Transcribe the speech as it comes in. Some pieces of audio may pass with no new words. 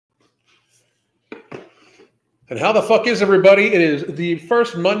And how the fuck is everybody? It is the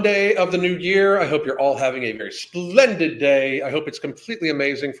first Monday of the new year. I hope you're all having a very splendid day. I hope it's completely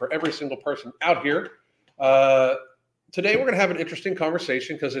amazing for every single person out here. Today we're going to have an interesting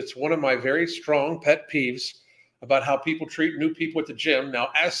conversation because it's one of my very strong pet peeves about how people treat new people at the gym. Now,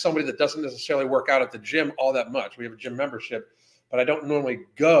 as somebody that doesn't necessarily work out at the gym all that much, we have a gym membership, but I don't normally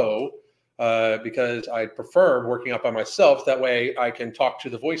go because I prefer working out by myself. That way I can talk to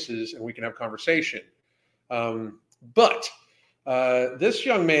the voices and we can have conversation. But this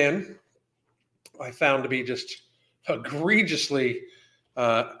young man I found to be just egregiously,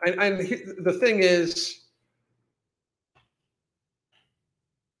 and the thing is,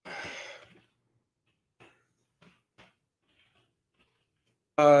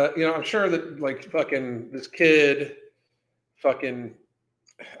 I'm sure that like fucking this kid, fucking,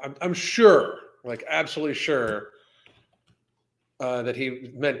 I'm sure, like absolutely sure that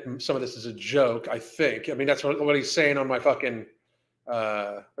he meant some of this as a joke. I think. I mean, that's what he's saying on my fucking.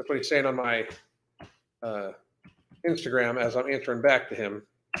 That's what he's saying on my Instagram as I'm answering back to him,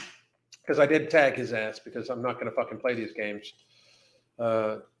 because I did tag his ass because I'm not going to fucking play these games.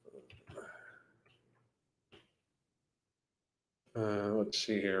 Let's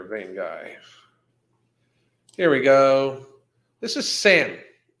see here, vain guy. Here we go. This is Sam,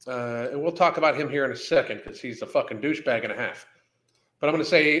 and we'll talk about him here in a second because he's a fucking douchebag and a half. But I'm going to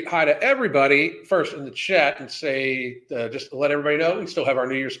say hi to everybody first in the chat and say, just to let everybody know, we still have our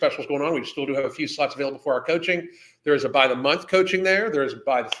New Year's specials going on. We still do have a few slots available for our coaching. There's a by the month coaching there. There's a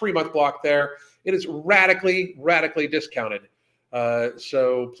by the 3-month block there. It is radically, radically discounted.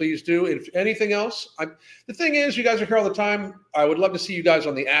 So please do. If anything else, the thing is, you guys are here all the time. I would love to see you guys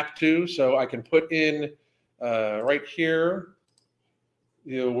on the app too. So I can put in right here,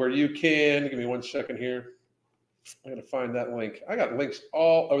 where you can, give me 1 second here. I got to find that link. I got links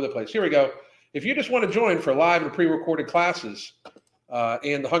all over the place. Here we go. If you just want to join for live and pre-recorded classes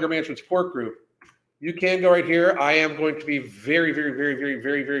and the Hunger Management Support Group, you can go right here. I am going to be very, very, very, very,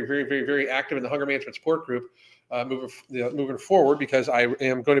 very, very, very, very, very active in the Hunger Management Support Group moving forward, because I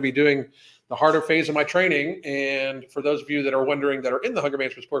am going to be doing the harder phase of my training. And for those of you that are wondering that are in the Hunger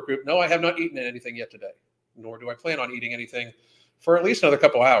Management Support Group, no, I have not eaten anything yet today, nor do I plan on eating anything for at least another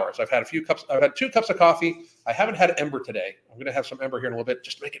couple hours. I've had 2 cups of coffee. I haven't had Ember today. I'm going to have some Ember here in a little bit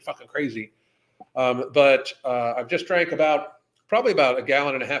just to make it fucking crazy. But I've just drank probably about 1.5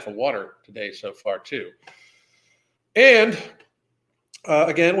 gallons of water today so far too. And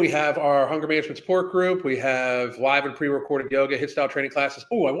again, we have our Hunger Management Support Group. We have live and pre-recorded yoga, HIIT style training classes.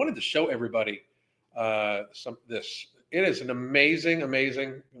 Oh, I wanted to show everybody this. It is an amazing, give me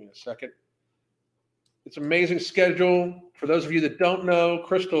a second. It's an amazing schedule. For those of you that don't know,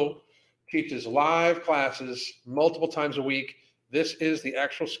 Crystal teaches live classes multiple times a week. This is the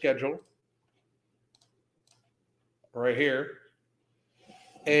actual schedule right here.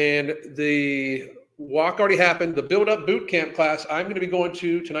 And the walk already happened. The build-up boot camp class I'm going to be going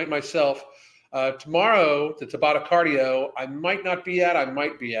to tonight myself. Tomorrow, the Tabata cardio, I might not be at. I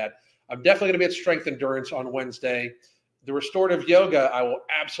might be at. I'm definitely going to be at strength endurance on Wednesday. The restorative yoga I will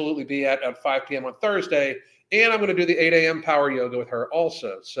absolutely be at 5 p.m. on Thursday. And I'm going to do the 8 a.m. power yoga with her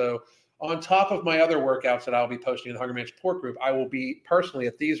also. So on top of my other workouts that I'll be posting in the Hunger Management Support Group, I will be personally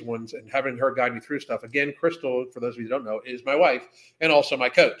at these ones and having her guide me through stuff. Again, Crystal, for those of you who don't know, is my wife and also my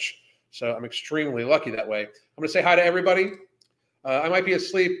coach. So I'm extremely lucky that way. I'm going to say hi to everybody. I might be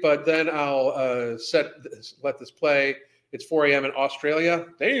asleep, but then I'll let this play. It's 4 a.m. in Australia.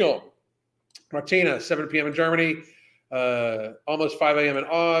 Damn. Martina, 7 p.m. in Germany. Almost 5 a.m. in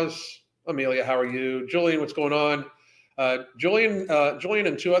Oz. Amelia, how are you? Julian, what's going on? Julian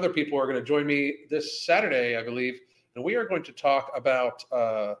and 2 other people are going to join me this Saturday, I believe, and we are going to talk about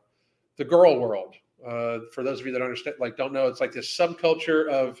the girl world. For those of you that understand, don't know, it's like this subculture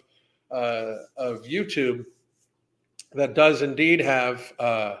of YouTube that does indeed have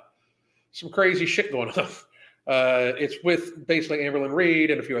some crazy shit going on. It's with basically Amberlynn Reed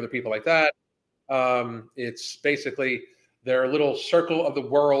and a few other people like that. It's basically their little circle of the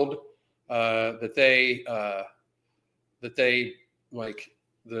world that they like,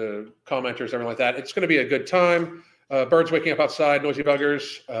 the commenters, everything like that. It's going to be a good time. Birds waking up outside, noisy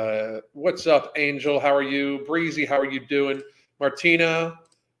buggers. What's up, Angel? How are you? Breezy, how are you doing? Martina,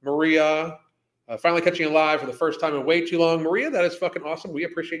 Maria, finally catching you live for the first time in way too long. Maria, that is fucking awesome. We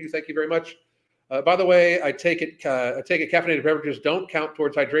appreciate you. Thank you very much. By the way, I take it caffeinated beverages don't count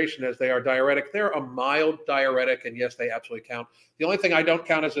towards hydration as they are diuretic. They're a mild diuretic, and yes, they absolutely count. The only thing I don't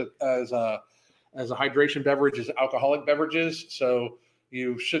count as a hydration beverage is alcoholic beverages. So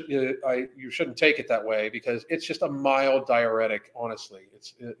you shouldn't take it that way because it's just a mild diuretic. Honestly,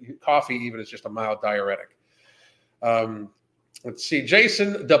 coffee even is just a mild diuretic. Let's see,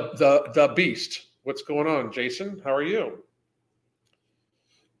 Jason, the Beast. What's going on, Jason? How are you?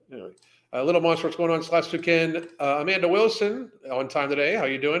 Anyway, Little Monster, what's going on? Slash Toucan. Amanda Wilson, on time today. How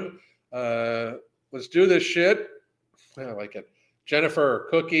you doing? Let's do this shit. I like it. Jennifer,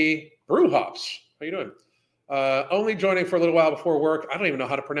 Cookie, Brew Hops. How you doing? Only joining for a little while before work. I don't even know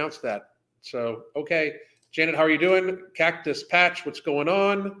how to pronounce that. So, okay. Janet, how are you doing? Cactus Patch, what's going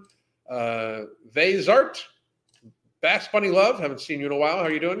on? Vazart, Bass Bunny Love, haven't seen you in a while. How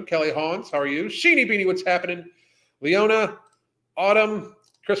are you doing? Kelly Hans, how are you? Sheeny Beanie, what's happening? Leona, Autumn,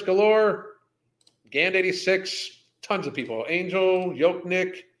 Chris Galore, Gand86, tons of people. Angel,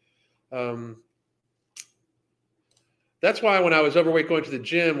 Yoknik. That's why when I was overweight going to the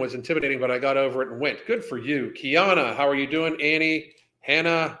gym was intimidating, but I got over it and went. Good for you. Kiana, how are you doing? Annie,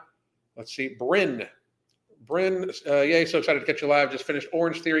 Hannah, let's see, Bryn, yay, so excited to catch you live. Just finished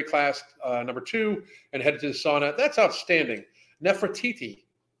Orange Theory class number 2 and headed to the sauna. That's outstanding. Nefertiti,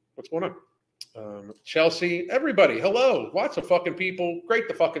 what's going on? Chelsea, everybody, hello. Lots of fucking people. Great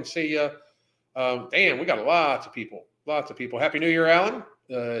to fucking see you. Damn, we got lots of people. Lots of people. Happy New Year, Alan.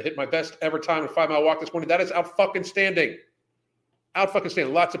 Hit my best ever time in a 5-mile walk this morning. That is out fucking standing. Out fucking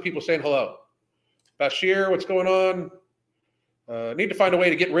standing. Lots of people saying hello. Bashir, what's going on? Need to find a way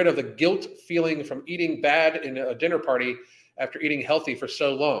to get rid of the guilt feeling from eating bad in a dinner party after eating healthy for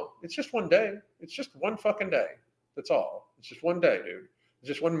so long. It's just one day. It's just one fucking day. That's all. It's just one day, dude. It's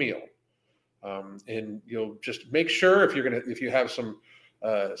just one meal. And you'll just make sure if you have some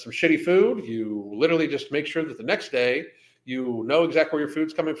shitty food, you literally just make sure that the next day you know exactly where your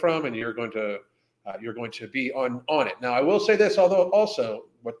food's coming from, and you're going to be on it. Now, I will say this, although also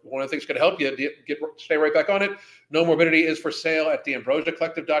one of the things that could help you stay right back on it. No Morbidity is for sale at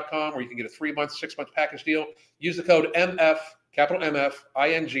theambrosiacollective.com, where you can get a 3-month, 6-month package deal. Use the code MF, capital MF,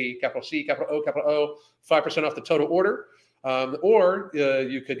 ING, capital C, capital O, 5% off the total order. Or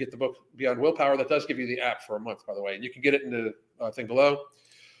you could get the book Beyond Willpower. That does give you the app for a month, by the way. And you can get it in the thing below.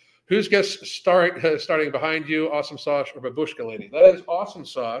 Who's guest starting behind you? Awesome Sauce or Babushka Lady? That is Awesome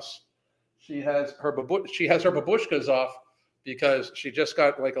Sauce. She has her babushkas off because she just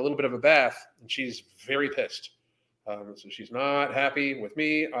got like a little bit of a bath and she's very pissed. So she's not happy with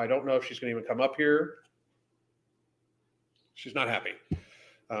me. I don't know if she's going to even come up here. She's not happy.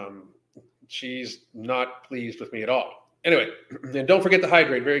 She's not pleased with me at all. Anyway, and don't forget to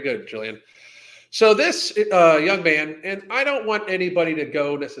hydrate. Very good, Jillian. So this young man, and I don't want anybody to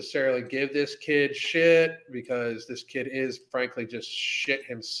go necessarily give this kid shit because this kid is frankly just shit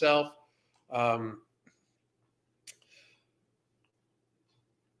himself.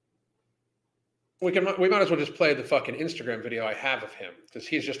 We might as well just play the fucking Instagram video I have of him because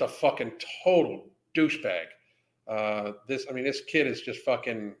he's just a fucking total douchebag. This kid is just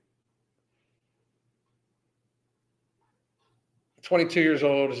fucking 22 years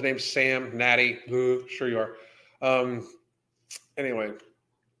old. His name's Sam Natty. Sure you are. Anyway,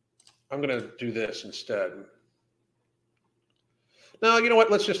 I'm gonna do this instead. No, you know what?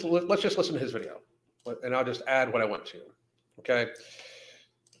 Let's just listen to his video, and I'll just add what I want to. Okay.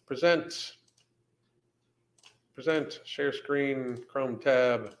 Present. Share screen. Chrome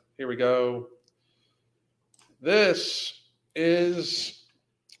tab. Here we go. This is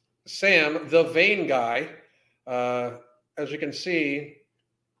Sam, the vain guy. As you can see,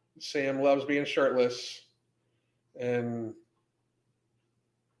 Sam loves being shirtless, and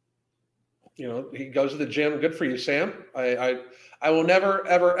he goes to the gym. Good for you, Sam. I will never,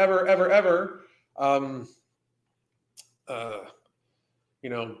 ever, ever, ever, ever,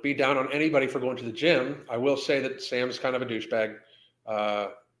 be down on anybody for going to the gym. I will say that Sam's kind of a douchebag,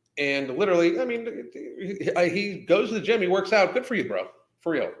 and literally, he goes to the gym. He works out. Good for you, bro.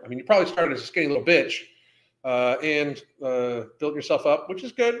 For real. I mean, you probably started as a skinny little bitch. And built yourself up, which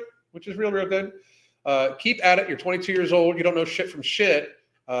is good, which is real, real good. Keep at it. You're 22 years old. You don't know shit from shit.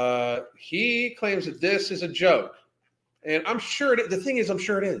 He claims that this is a joke. And I'm sure the thing is, I'm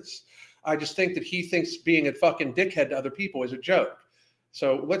sure it is. I just think that he thinks being a fucking dickhead to other people is a joke.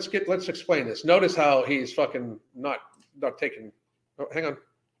 So let's explain this. Notice how he's fucking not taking, hang on.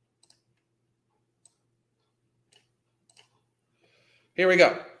 Here we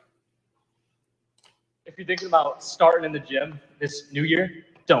go. If you're thinking about starting in the gym this new year,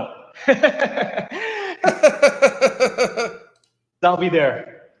 don't. I'll be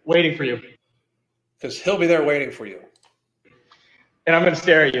there waiting for you. Because he'll be there waiting for you. And I'm going to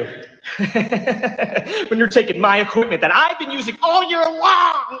stare at you. When you're taking my equipment that I've been using all year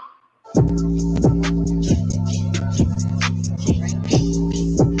long.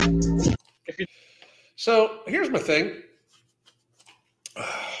 So here's my thing.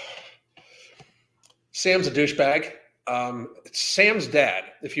 Sam's a douchebag. Sam's dad,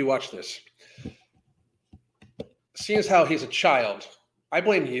 if you watch this, seeing as how he's a child, I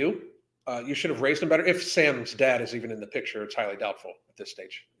blame you. You should have raised him better. If Sam's dad is even in the picture, it's highly doubtful at this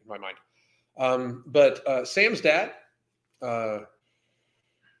stage, in my mind. But Sam's dad, what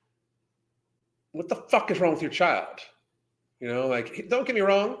the fuck is wrong with your child? You know, like, don't get me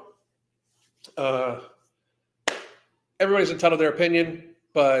wrong. Everybody's entitled to their opinion,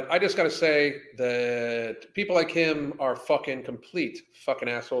 but I just got to say that people like him are fucking complete fucking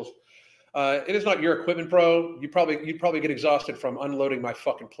assholes. It is not your equipment, bro. You'd probably get exhausted from unloading my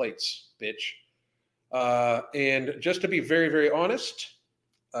fucking plates, bitch. And just to be very, very honest,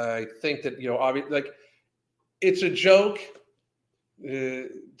 I think that, you know, obviously, like, it's a joke.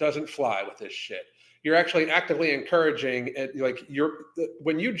 Doesn't fly with this shit. You're actually actively encouraging it, like,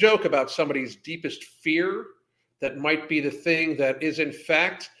 when you joke about somebody's deepest fear, that might be the thing that is in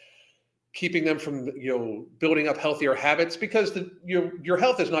fact keeping them from, you know, building up healthier habits, because your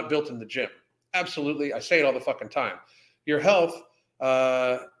health is not built in the gym. Absolutely, I say it all the fucking time. Your health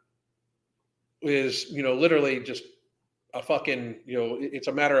is, you know, literally just a fucking, you know, it's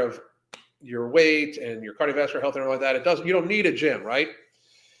a matter of your weight and your cardiovascular health and all like that. You don't need a gym, right?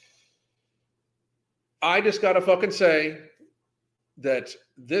 I just gotta fucking say that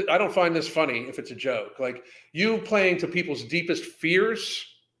I don't find this funny if it's a joke. Like, you playing to people's deepest fears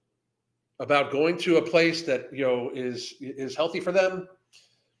about going to a place that, you know, is healthy for them.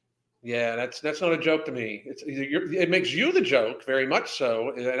 Yeah, that's not a joke to me. It makes you the joke, very much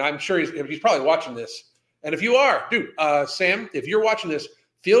so. And I'm sure he's probably watching this. And if you are, dude, Sam, if you're watching this,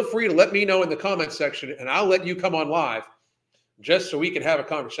 feel free to let me know in the comments section, and I'll let you come on live just so we can have a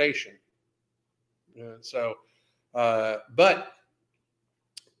conversation. But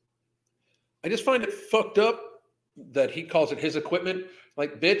I just find it fucked up that he calls it his equipment.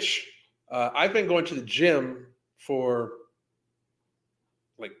 Like, bitch, I've been going to the gym for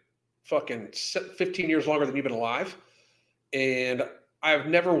like fucking 15 years longer than you've been alive. And I've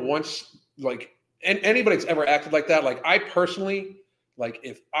never once, like, and anybody's ever acted like that. Like, I personally, like,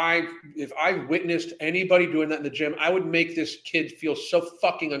 if I witnessed anybody doing that in the gym, I would make this kid feel so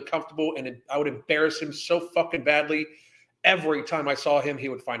fucking uncomfortable, and I would embarrass him so fucking badly. Every time I saw him, he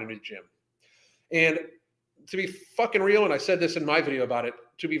would find a new gym. And to be fucking real, and I said this in my video about it,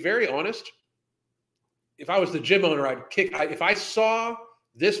 to be very honest, if I was the gym owner, if I saw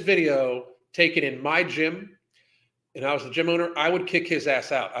this video taken in my gym and I was the gym owner, I would kick his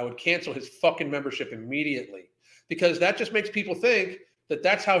ass out. I would cancel his fucking membership immediately, because that just makes people think that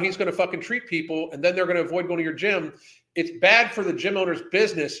that's how he's going to fucking treat people, and then they're going to avoid going to your gym. It's bad for the gym owner's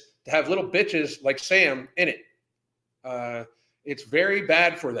business to have little bitches like Sam in it. It's very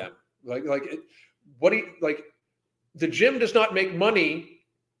bad for them. The gym does not make money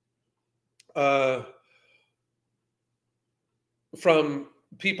from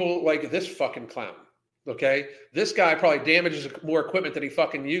people like this fucking clown. Okay, this guy probably damages more equipment than he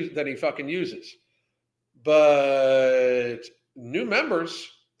fucking uses. But new members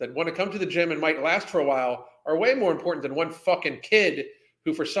that want to come to the gym and might last for a while are way more important than one fucking kid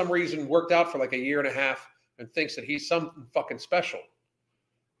who for some reason worked out for like a year and a half and thinks that he's something fucking special.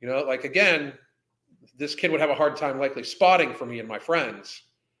 You know, like, again, this kid would have a hard time likely spotting for me and my friends.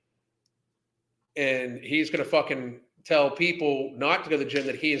 And he's going to fucking tell people not to go to the gym,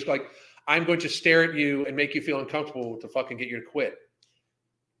 that he is like, I'm going to stare at you and make you feel uncomfortable to fucking get you to quit.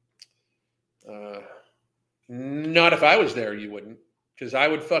 Not if I was there, you wouldn't. Because I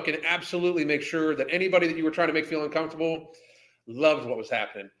would fucking absolutely make sure that anybody that you were trying to make feel uncomfortable loved what was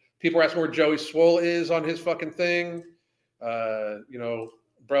happening. People are asking where Joey Swole is on his fucking thing. You know,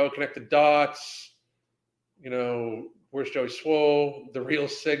 bro, connect the dots. You know, where's Joey Swole? The real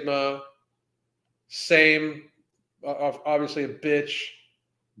Sigma. Same. Obviously a bitch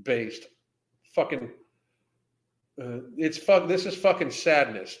based. Fucking. This is fucking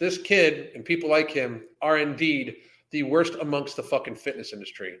sadness. This kid and people like him are indeed the worst amongst the fucking fitness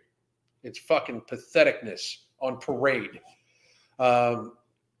industry. It's fucking patheticness on parade.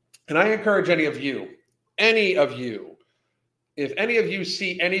 And I encourage any of you, if any of you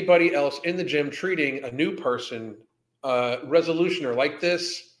see anybody else in the gym treating a new person, resolutioner like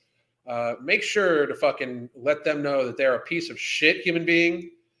this, make sure to fucking let them know that they're a piece of shit human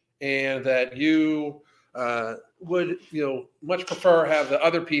being, and that you would, you know, much prefer have the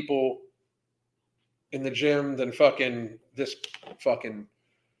other people in the gym than fucking this fucking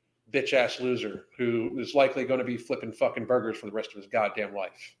bitch ass loser who is likely going to be flipping fucking burgers for the rest of his goddamn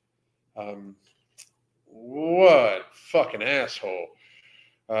life. What fucking asshole.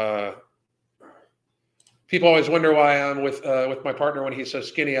 People always wonder why I'm with my partner when he's so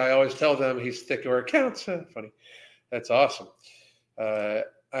skinny. I always tell them he's thick or it counts. Funny. That's awesome. I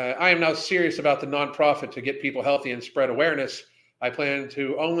am now serious about the nonprofit to get people healthy and spread awareness. I plan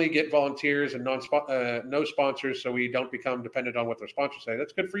to only get volunteers and no sponsors, so we don't become dependent on what their sponsors say.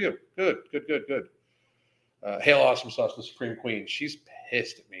 That's good for you. Good. Hail Awesome Sauce, the Supreme Queen. She's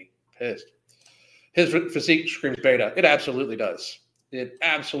pissed at me. Pissed. His physique screams beta. It absolutely does. It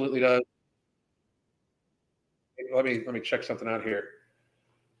absolutely does. Let me check something out here.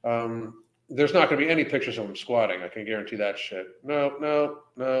 There's not going to be any pictures of him squatting. I can guarantee that shit. No.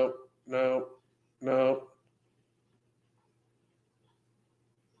 No.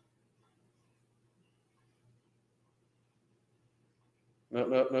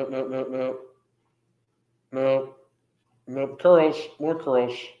 Curls, more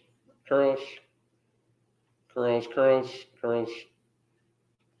curls.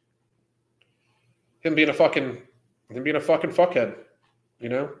 Him being a fucking fuckhead, you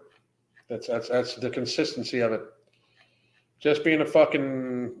know? That's the consistency of it. Just being a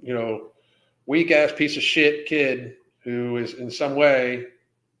fucking, weak ass piece of shit kid who is in some way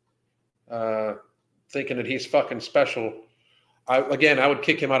thinking that he's fucking special. I would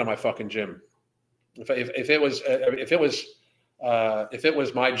kick him out of my fucking gym. If it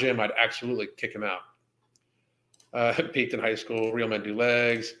was my gym, I'd absolutely kick him out. Peaked in high school. Real men do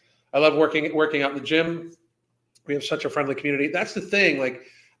legs. I love working out in the gym. We have such a friendly community. That's the thing. Like,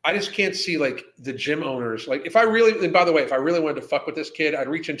 I just can't see like the gym owners. Like, if I really wanted to fuck with this kid, I'd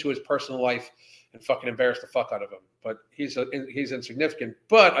reach into his personal life and fucking embarrass the fuck out of him. But he's insignificant.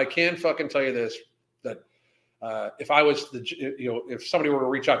 But I can fucking tell you this, that if I was if somebody were to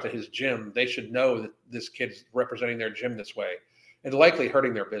reach out to his gym, they should know that this kid's representing their gym this way and likely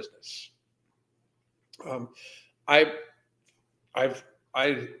hurting their business.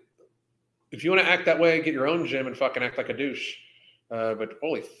 If you want to act that way, get your own gym and fucking act like a douche. But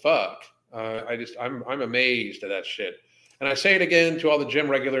holy fuck, I'm amazed at that shit. And I say it again to all the gym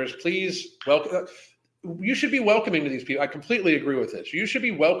regulars: please welcome. You should be welcoming to these people. I completely agree with this. You should be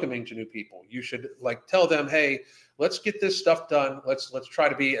welcoming to new people. You should like tell them, hey, let's get this stuff done. Let's try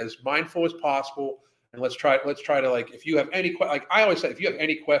to be as mindful as possible, and let's try to, like, if you have any like I always say, if you have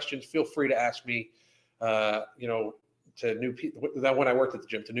any questions, feel free to ask me. To new people, that when I worked at the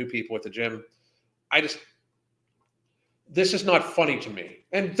gym, to new people at the gym, this is not funny to me.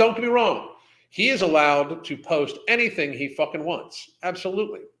 And don't get me wrong, he is allowed to post anything he fucking wants.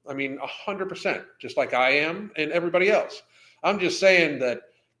 Absolutely. I mean, 100%, just like I am and everybody else. I'm just saying that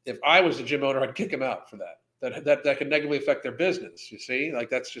if I was the gym owner, I'd kick him out for that. That could negatively affect their business. You see, like,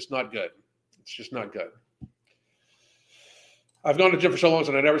 that's just not good. It's just not good. I've gone to the gym for so long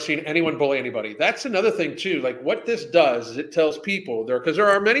and I've never seen anyone bully anybody. That's another thing too. Like, what this does is it tells people because there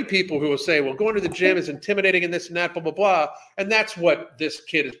are many people who will say, well, going to the gym is intimidating and this and that, blah, blah, blah. And that's what this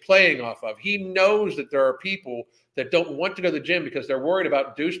kid is playing off of. He knows that there are people that don't want to go to the gym because they're worried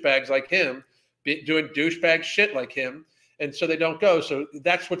about douchebags like him doing douchebag shit like him. And so they don't go. So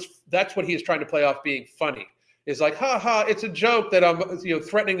that's what he's trying to play off being funny. Is like, it's a joke that I'm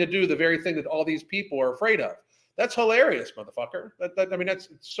threatening to do the very thing that all these people are afraid of. That's hilarious, motherfucker. I mean, that's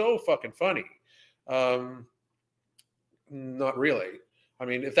so fucking funny. Not really. I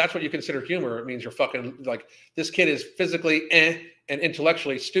mean, if that's what you consider humor, it means you're fucking, like, this kid is physically and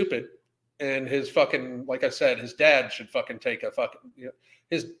intellectually stupid. And his fucking, like I said, his dad should fucking take a fucking,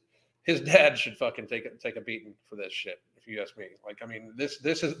 his dad should fucking take a beating for this shit, if you ask me. Like, I mean, this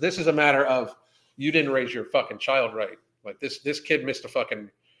is a matter of, you didn't raise your fucking child right. Like, this kid missed a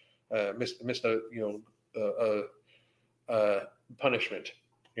fucking missed a punishment.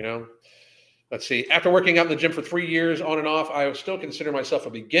 Let's see. After working out in the gym for 3 years on and off, I would still consider myself a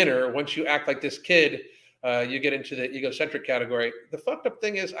beginner. Once you act like this kid, you get into the egocentric category. The fucked up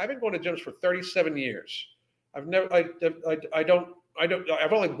thing is, I've been going to gyms for 37 years. I've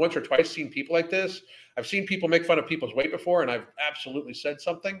only once or twice seen people like this. I've seen people make fun of people's weight before, and I've absolutely said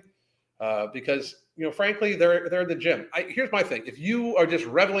something because, frankly, they're in the gym. Here's my thing. If you are just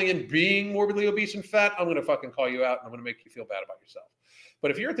reveling in being morbidly obese and fat, I'm going to fucking call you out, and I'm going to make you feel bad about yourself. But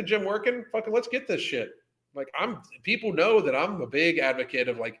if you're at the gym working, fucking let's get this shit. Like, people know that I'm a big advocate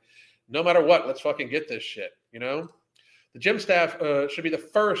of, like, no matter what, let's fucking get this shit, The gym staff should be the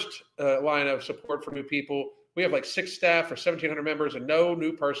first line of support for new people. We have like 6 staff for 1,700 members, and no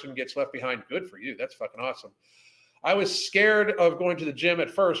new person gets left behind. Good for you. That's fucking awesome. I was scared of going to the gym at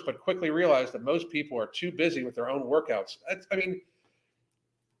first, but quickly realized that most people are too busy with their own workouts. I mean,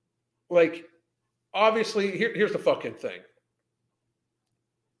 like, obviously, here's the fucking thing.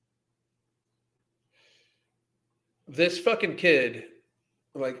 This fucking kid,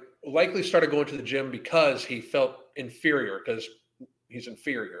 like, likely started going to the gym because he felt inferior, because he's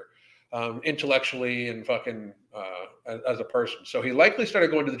inferior. intellectually and fucking as a person. So he likely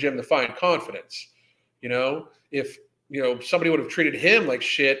started going to the gym to find confidence. You know, if somebody would have treated him like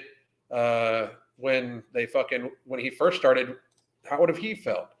shit when he first started, how would have he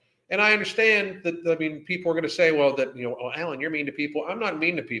felt? And I understand that. I mean, people are going to say, well, that oh, Alan, you're mean to people. I'm not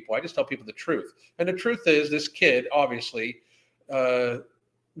mean to people. I just tell people the truth. And the truth is, this kid obviously, goes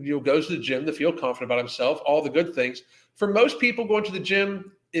to the gym to feel confident about himself. All the good things. For most people, going to the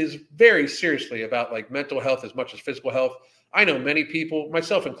gym is very seriously about like mental health as much as physical health. I know many people,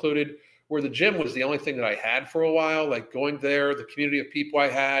 myself included, where the gym was the only thing that I had for a while. Like going there, the community of people I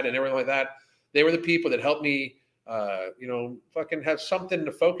had, and everything like that. They were the people that helped me. Fucking have something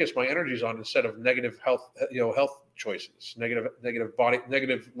to focus my energies on instead of negative health choices, negative body,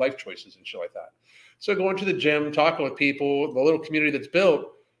 negative life choices and shit like that. So going to the gym, talking with people, the little community that's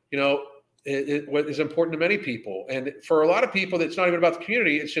built, what is important to many people. And for a lot of people, it's not even about the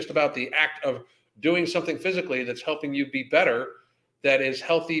community. It's just about the act of doing something physically that's helping you be better, that is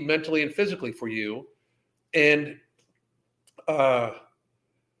healthy mentally and physically for you. And,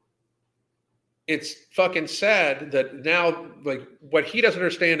 it's fucking sad that now, like, what he doesn't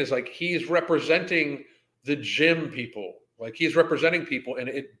understand is like he's representing the gym people, like he's representing people, and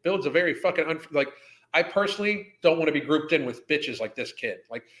it builds a very fucking I personally don't want to be grouped in with bitches like this kid.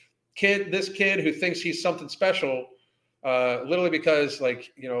 Like, this kid who thinks he's something special, literally because,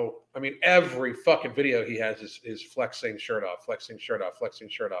 like, I mean, every fucking video he has is flexing shirt off, flexing shirt off, flexing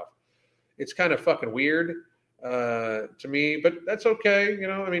shirt off. It's kind of fucking weird to me, but that's okay.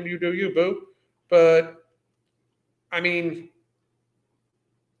 I mean, you do you, boo. But, I mean,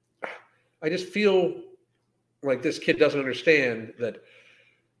 I just feel like this kid doesn't understand that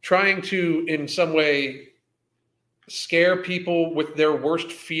trying to, in some way, scare people with their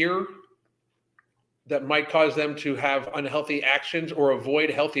worst fear that might cause them to have unhealthy actions or avoid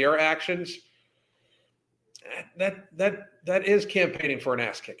healthier actions, that is campaigning for an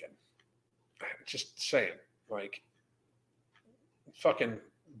ass kicking. Just saying, like, fucking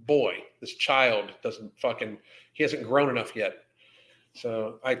boy, this child he hasn't grown enough yet.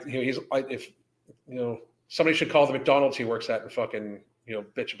 So if somebody should call the McDonald's he works at and fucking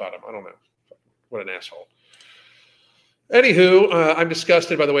bitch about him. I don't know. What an asshole. Anywho, I'm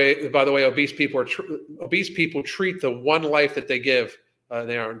disgusted by the way obese people treat the one life that they give.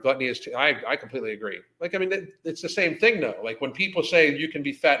 They are gluttony. I completely agree. Like, I mean, it's the same thing though. Like, when people say you can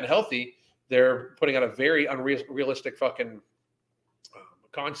be fat and healthy, they're putting out a very unrealistic fucking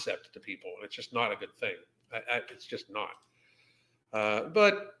concept to people, and it's just not a good thing. It's just not.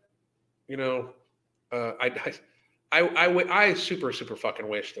 But I super fucking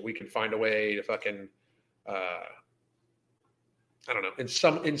wish that we could find a way to fucking I don't know,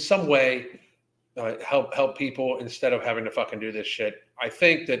 in some way help people instead of having to fucking do this shit. I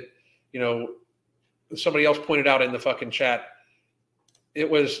think that somebody else pointed out in the fucking chat, it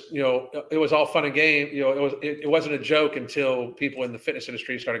was all fun and game. It wasn't a joke until people in the fitness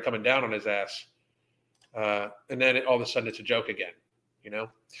industry started coming down on his ass, and then all of a sudden it's a joke again.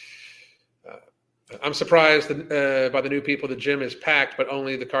 I'm surprised by the new people. The gym is packed, but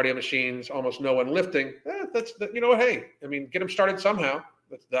only the cardio machines. Almost no one lifting. Hey, I mean, get them started somehow.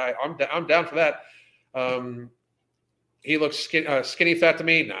 I'm down for that. He looks skinny fat to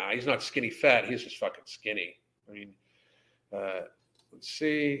me. Nah, he's not skinny fat. He's just fucking skinny. I mean, let's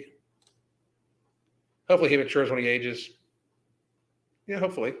see. Hopefully he matures when he ages. Yeah,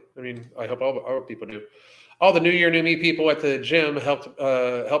 hopefully. I mean, I hope all people do. All the New Year, New Me people at the gym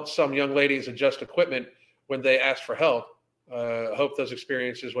helped some young ladies adjust equipment when they asked for help. Hope those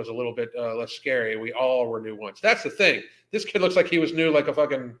experiences was a little bit less scary. We all were new once. That's the thing. This kid looks like he was new like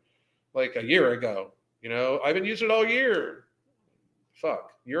a year ago. I've been using it all year.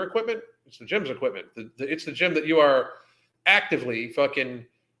 Fuck. Your equipment? It's the gym's equipment. It's the gym that you are actively fucking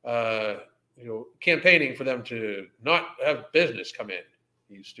campaigning for them to not have business come in.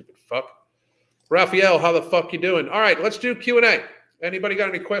 You stupid fuck. Raphael, how the fuck you doing? All right, let's do Q&A. Anybody got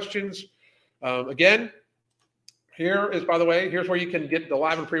any questions? Again, here's where you can get the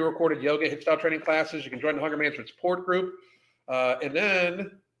live and pre-recorded yoga hit style training classes. You can join the Hunger Management support group. And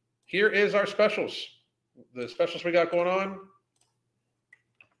then here is our specials. The specials we got going on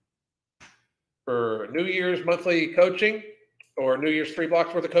for New Year's monthly coaching or New Year's 3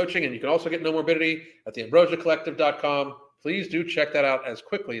 blocks worth of coaching. And you can also get No Morbidity at theambrosiacollective.com. Please do check that out as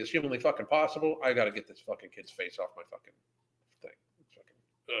quickly as humanly fucking possible. I got to get this fucking kid's face off my fucking thing.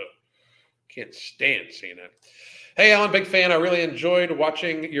 Can't stand seeing it. Hey, Alan, big fan. I really enjoyed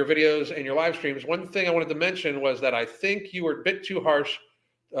watching your videos and your live streams. One thing I wanted to mention was that I think you were a bit too harsh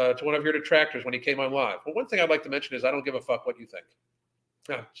to one of your detractors when he came on live. But one thing I'd like to mention is I don't give a fuck what you think.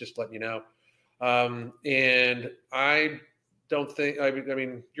 Just letting you know. And I don't think, I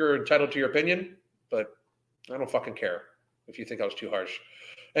mean, you're entitled to your opinion, but I don't fucking care if you think I was too harsh.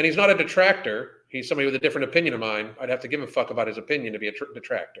 And he's not a detractor. He's somebody with a different opinion of mine. I'd have to give a fuck about his opinion to be a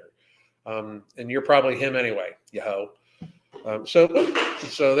detractor. And you're probably him anyway, you hoe. So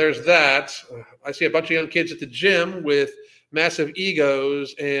there's that. I see a bunch of young kids at the gym with massive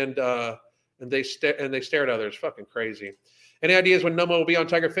egos, and they stare at others. Fucking crazy. Any ideas when Nomo will be on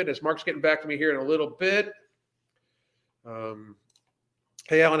Tiger Fitness? Mark's getting back to me here in a little bit.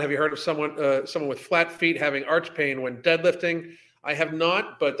 Hey, Alan, have you heard of someone with flat feet having arch pain when deadlifting? I have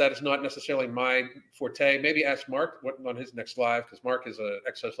not, but that is not necessarily my forte. Maybe ask Mark on his next live, because Mark is an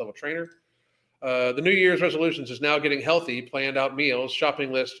exercise level trainer. The New Year's resolutions is now getting healthy, planned out meals,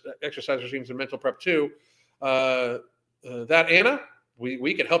 shopping list, exercise regimes, and mental prep too. That, Anna,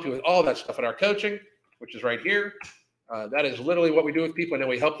 we can help you with all that stuff in our coaching, which is right here. That is literally what we do with people, and then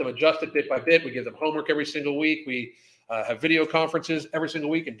we help them adjust it bit by bit. We give them homework every single week. We have video conferences every single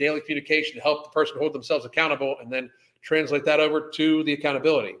week and daily communication to help the person hold themselves accountable, and then translate that over to the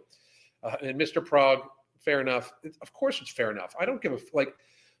accountability. And Mr. Prague, fair enough. Of course it's fair enough. I don't give a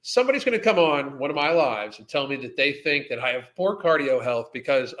somebody's going to come on one of my lives and tell me that they think that I have poor cardio health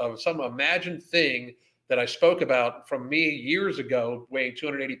because of some imagined thing that I spoke about from me years ago, weighing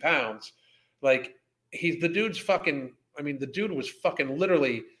 280 pounds. Like, the dude's fucking, the dude was fucking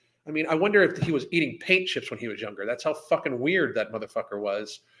literally, I wonder if he was eating paint chips when he was younger. That's how fucking weird that motherfucker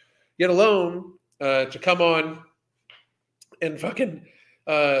was. Yet alone to come on and fucking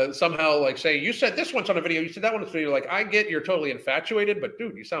somehow say, you said this once on a video, you said that one on a video. Like, I get you're totally infatuated, but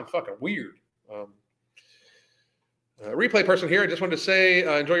dude, you sound fucking weird. Replay person here, I just wanted to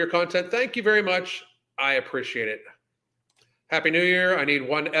say, enjoy your content. Thank you very much. I appreciate it. Happy New Year. I need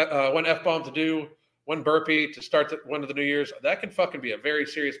one F-bomb to do, one burpee to start one of the New Year's. That can fucking be a very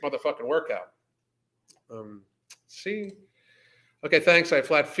serious motherfucking workout. See? Okay, thanks. I have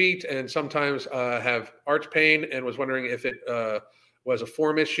flat feet and sometimes have arch pain, and was wondering if it was a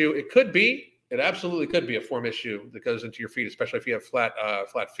form issue. It could be. It absolutely could be a form issue that goes into your feet, especially if you have flat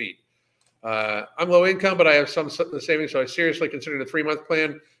feet. I'm low income, but I have some savings, so I seriously considered a 3-month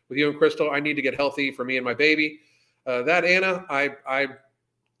plan with you and Crystal. I need to get healthy for me and my baby. That, Anna,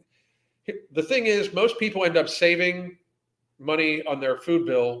 the thing is, most people end up saving money on their food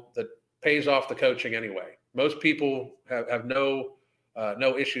bill that pays off the coaching anyway. Most people have no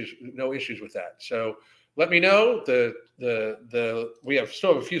issues with that. So let me know. We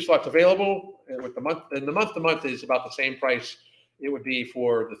still have a few slots available with the month, and the month is about the same price it would be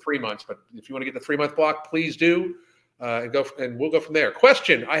for the 3 months. But if you want to get the 3-month block, please do, and we'll go from there.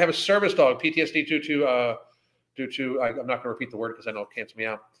 Question: I have a service dog, PTSD due to I'm not going to repeat the word because I know it cancels me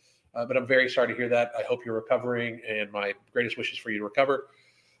out. But I'm very sorry to hear that. I hope you're recovering, and my greatest wishes for you to recover.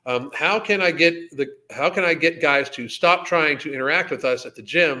 How can I get guys to stop trying to interact with us at the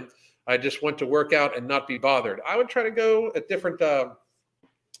gym? I just want to work out and not be bothered. I would try to go at different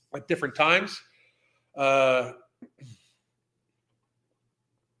times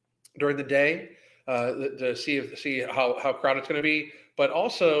during the day to see how crowded it's going to be. But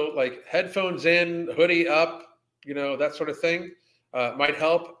also, like, headphones in, hoodie up, that sort of thing might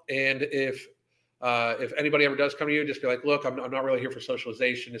help. And if anybody ever does come to you, just be like, look, I'm not really here for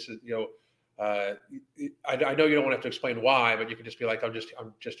socialization. This is, I know you don't want to have to explain why, but you can just be like, I'm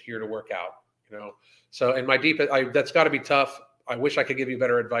just here to work out, So, and that's got to be tough. I wish I could give you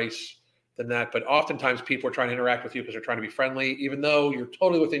better advice than that, but oftentimes people are trying to interact with you because they're trying to be friendly, even though you're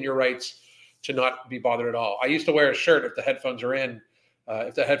totally within your rights to not be bothered at all. I used to wear a shirt if the headphones are in.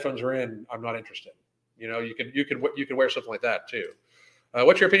 I'm not interested. You could wear something like that too.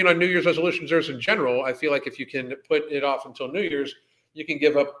 What's your opinion on New Year's resolutions in general? I feel like if you can put it off until New Year's, you can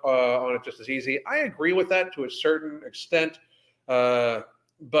give up on it just as easy. I agree with that to a certain extent,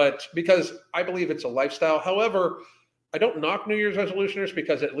 but because I believe it's a lifestyle. However, I don't knock New Year's resolutioners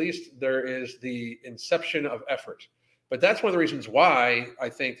because at least there is the inception of effort. But that's one of the reasons why I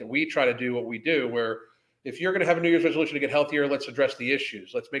think that we try to do what we do, where if you're going to have a New Year's resolution to get healthier, let's address the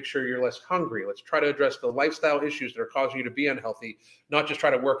issues. Let's make sure you're less hungry. Let's try to address the lifestyle issues that are causing you to be unhealthy, not just try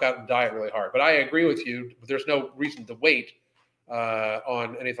to work out and diet really hard. But I agree with you. There's no reason to wait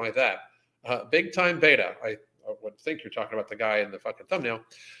on anything like that. Big time beta. I would think you're talking about the guy in the fucking thumbnail.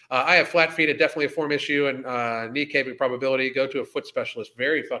 I have flat feet, definitely a form issue, and knee caving probability. Go to a foot specialist.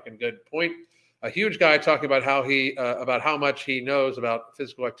 Very fucking good point. A huge guy talking about how much he knows about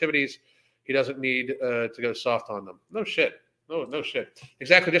physical activities. He doesn't need to go soft on them. No shit. No shit.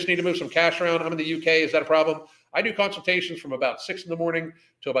 Exactly. Just need to move some cash around. I'm in the UK. Is that a problem? I do consultations from about 6 in the morning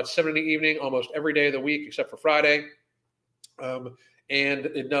to about 7 in the evening, almost every day of the week except for Friday.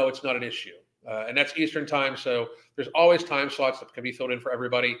 And no, it's not an issue. And that's Eastern time. So there's always time slots that can be filled in for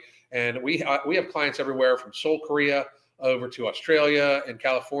everybody. And we have clients everywhere from Seoul, Korea, over to Australia and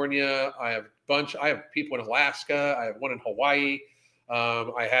California. I have people in Alaska. I have one in Hawaii.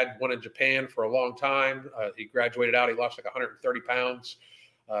 I had one in Japan for a long time. He graduated out. He lost like 130 pounds.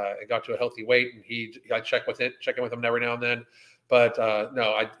 It got to a healthy weight, and I check in with him every now and then. But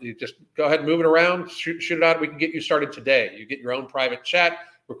no, you just go ahead and move it around, shoot it out. We can get you started today. You get your own private chat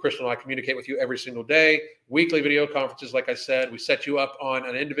where Crystal and I communicate with you every single day. Weekly video conferences, like I said. We set you up on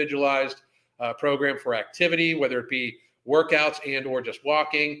an individualized program for activity, whether it be workouts and or just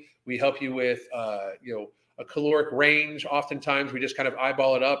walking. We help you with a caloric range. Oftentimes, we just kind of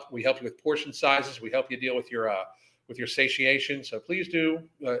eyeball it up. We help you with portion sizes. We help you deal with your satiation. So please do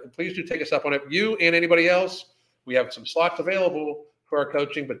take us up on it. You and anybody else. We have some slots available for our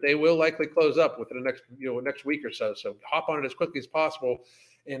coaching, but they will likely close up within the next week or so. So hop on it as quickly as possible.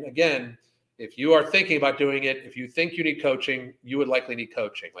 And again, if you are thinking about doing it, if you think you need coaching, you would likely need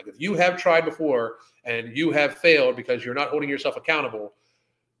coaching. Like if you have tried before and you have failed because you're not holding yourself accountable,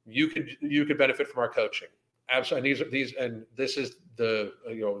 you could benefit from our coaching. Absolutely. And this is the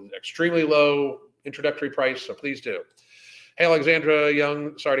extremely low introductory price. So please do. Hey, Alexandra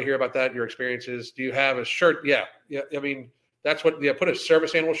Young, sorry to hear about that, your experiences. Do you have a shirt? Yeah. I mean, that's what, put a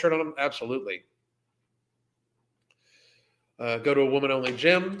service animal shirt on them. Absolutely. Go to a woman-only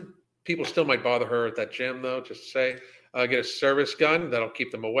gym. People still might bother her at that gym, though, just to say. Get a service gun. That'll keep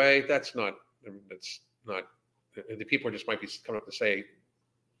them away. The people just might be coming up to say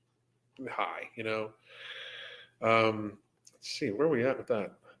hi, Let's see, where are we at with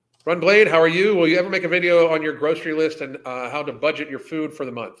that? Run Blade, how are you? Will you ever make a video on your grocery list and how to budget your food for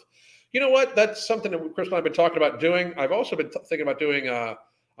the month? You know what? That's something that Chris and I have been talking about doing. I've also been thinking about doing. I'm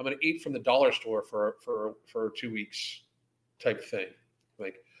going to eat from the dollar store for 2 weeks, type thing.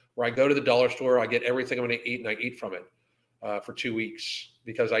 Like where I go to the dollar store, I get everything I'm going to eat, and I eat from it for 2 weeks,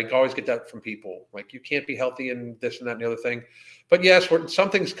 because I always get that from people. Like, you can't be healthy and this and that and the other thing. But yes,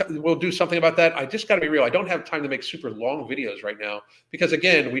 we'll do something about that. I just got to be real. I don't have time to make super long videos right now because,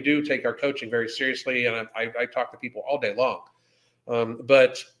 again, we do take our coaching very seriously, and I talk to people all day long.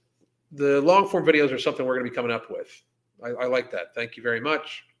 But the long form videos are something we're going to be coming up with. I like that. Thank you very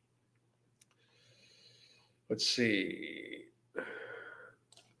much. Let's see.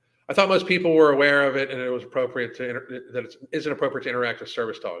 I thought most people were aware of it, and it was appropriate that it isn't appropriate to interact with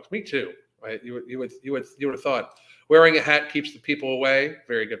service dogs. Me too. Right? You would have thought wearing a hat keeps the people away.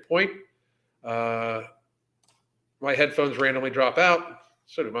 Very good point. My headphones randomly drop out.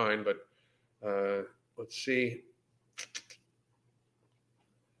 So do mine. But let's see.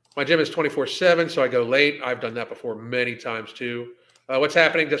 My gym is 24/7, so I go late. I've done that before many times too. What's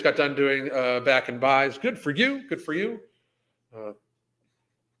happening? Just got done doing back and buys. Good for you. Good for you. Let's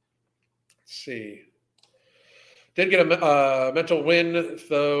see. Did get a mental win,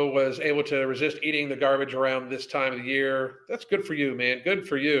 though, was able to resist eating the garbage around this time of the year. That's good for you, man. Good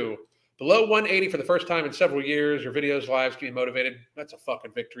for you. Below 180 for the first time in several years. Your videos, lives keep me motivated. That's a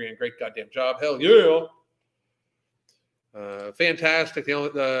fucking victory and great goddamn job. Hell yeah. Fantastic.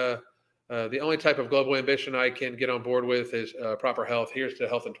 The only type of global ambition I can get on board with is proper health. Here's to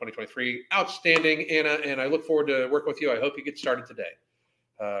health in 2023. Outstanding, Anna, and I look forward to working with you. I hope you get started today,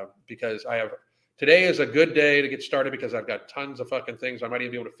 because today is a good day to get started, because I've got tons of fucking things. I might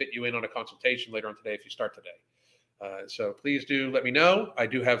even be able to fit you in on a consultation later on today if you start today. So please do let me know. I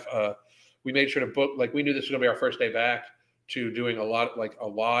do have. We made sure to book. Like, we knew this was going to be our first day back to doing a lot,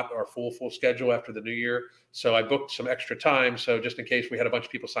 our full schedule after the new year. So I booked some extra time. So just in case we had a bunch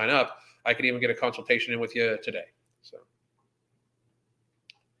of people sign up, I could even get a consultation in with you today. So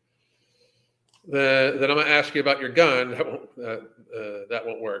then I'm going to ask you about your gun. That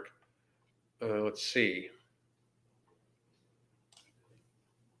won't work. Let's see.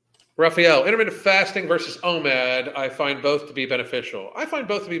 Raphael, intermittent fasting versus OMAD, I find both to be beneficial. I find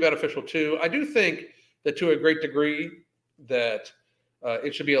both to be beneficial too. I do think that to a great degree that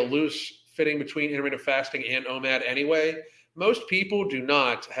it should be a loose fitting between intermittent fasting and OMAD anyway. Most people do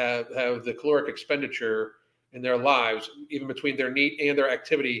not have the caloric expenditure in their lives, even between their NEAT and their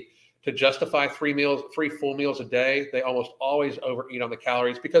activity, to justify 3 full meals a day. They almost always overeat on the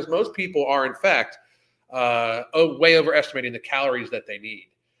calories, because most people are, in fact, way overestimating the calories that they need.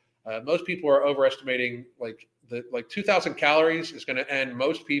 Most people are overestimating, like 2,000 calories is going to end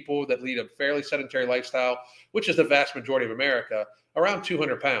most people that lead a fairly sedentary lifestyle, which is the vast majority of America, around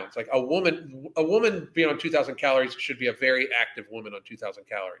 200 pounds. Like a woman being on 2,000 calories should be a very active woman on 2,000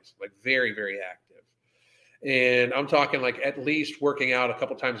 calories, like very, very active. And I'm talking like at least working out a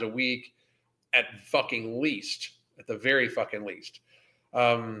couple times a week, at the very fucking least.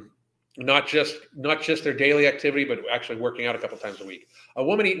 Not just their daily activity, but actually working out a couple times a week. A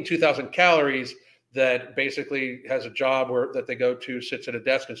woman eating 2,000 calories that basically has a job that they go to, sits at a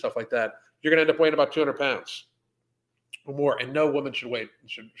desk and stuff like that, you're going to end up weighing about 200 pounds or more. And no woman should weigh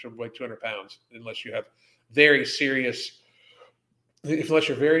 200 pounds unless you have very serious, unless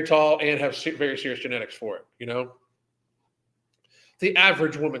you're very tall and have very serious genetics for it. You know, the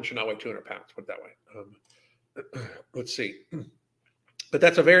average woman should not weigh 200 pounds. Put it that way. Let's see. But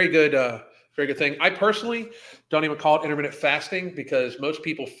that's a very good thing. I personally don't even call it intermittent fasting because most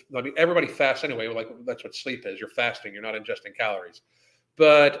people, I mean, everybody fasts anyway. Like that's what sleep is. You're fasting. You're not ingesting calories.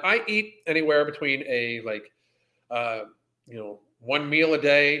 But I eat anywhere between one meal a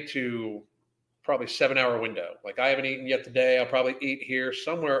day to probably 7-hour window. Like I haven't eaten yet today. I'll probably eat here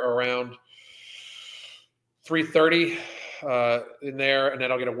somewhere around 3:30 in there, and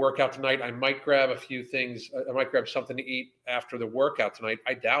then I'll get a workout tonight. I might grab a few things. I might grab something to eat after the workout tonight.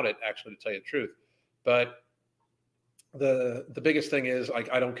 I doubt it, actually, to tell you the truth. But the biggest thing is like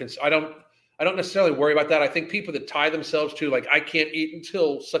I don't necessarily worry about that. I think people that tie themselves to like I can't eat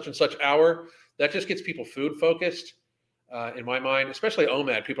until such and such hour, that just gets people food focused. In my mind, especially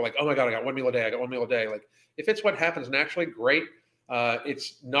OMAD, people are like, oh my God, I got 1 meal a day. I got 1 meal a day. Like if it's what happens naturally, great.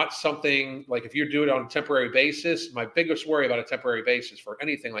 It's not something like if you do it on a temporary basis, my biggest worry about a temporary basis for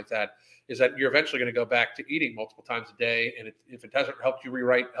anything like that is that you're eventually going to go back to eating multiple times a day. And if it doesn't help you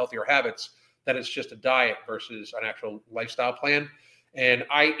rewrite healthier habits, then it's just a diet versus an actual lifestyle plan. And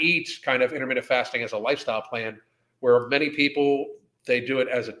I eat kind of intermittent fasting as a lifestyle plan where many people, they do it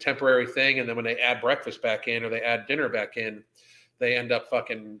as a temporary thing. And then when they add breakfast back in or they add dinner back in, they end up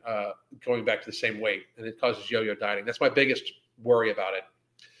fucking going back to the same weight. And it causes yo-yo dieting. That's my biggest worry about it.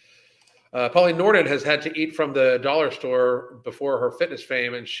 Pauline Norden has had to eat from the dollar store before her fitness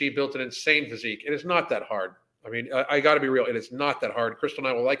fame, and she built an insane physique. It is not that hard. I mean, I got to be real. It is not that hard. Crystal and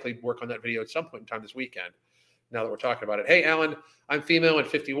I will likely work on that video at some point in time this weekend, now that we're talking about it. Hey, Alan, I'm female and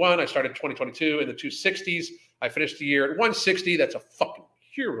 51. I started 2022 in the 260s. I finished the year at 160. That's a fucking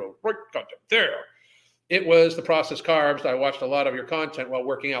hero right there. It was the processed carbs. I watched a lot of your content while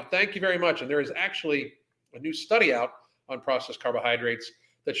working out. Thank you very much. And there is actually a new study out on processed carbohydrates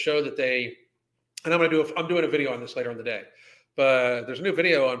that show that and I'm doing a video on this later in the day, but there's a new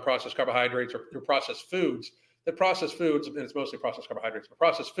video on processed carbohydrates or processed foods, and it's mostly processed carbohydrates, but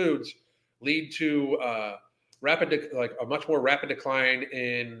processed foods lead to a much more rapid decline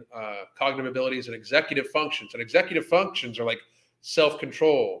in cognitive abilities and executive functions. And executive functions are like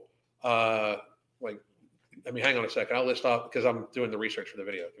self-control. Hang on a second. I'll list off because I'm doing the research for the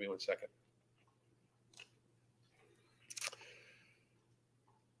video. Give me 1 second.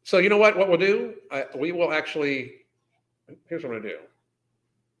 So you know what we'll do? We will actually, here's what I'm going to do.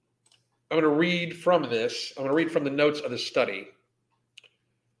 I'm going to read from this. I'm going to read from the notes of the study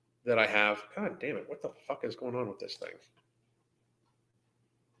that I have. God damn it. What the fuck is going on with this thing?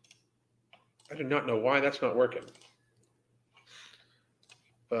 I do not know why that's not working.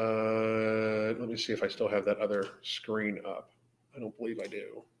 But let me see if I still have that other screen up. I don't believe I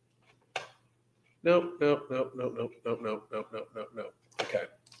do. No. Okay.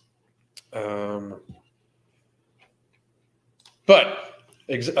 But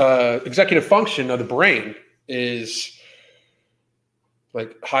executive function of the brain is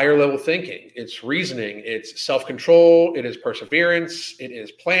like higher level thinking. It's reasoning. It's self-control. It is perseverance. It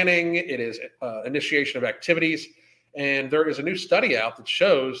is planning. It is initiation of activities. And there is a new study out that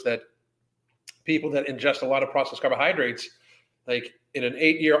shows that people that ingest a lot of processed carbohydrates, like in an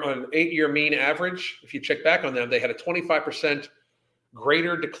 8-year mean average, if you check back on them, they had a 25%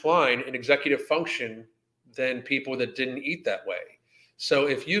 greater decline in executive function than people that didn't eat that way. So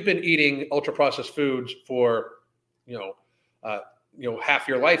if you've been eating ultra processed foods for, half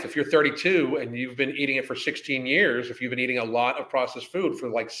your life, if you're 32 and you've been eating it for 16 years, if you've been eating a lot of processed food for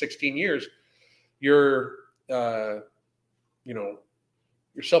like 16 years, your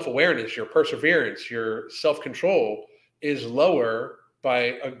self-awareness, your perseverance, your self-control is lower by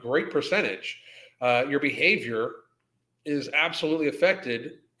a great percentage. Your behavior is absolutely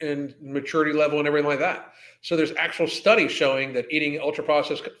affected and maturity level and everything like that. So there's actual studies showing that eating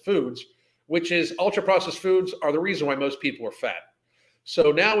ultra-processed foods, ultra-processed foods are the reason why most people are fat.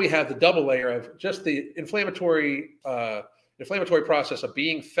 So now we have the double layer of just the inflammatory process of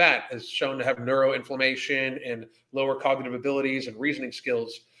being fat is shown to have neuroinflammation and lower cognitive abilities and reasoning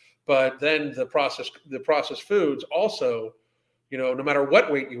skills. But then the processed foods also, no matter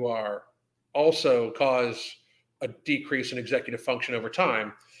what weight you are, also cause a decrease in executive function over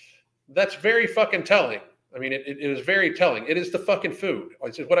time. That's very fucking telling. I mean, it is very telling. It is the fucking food.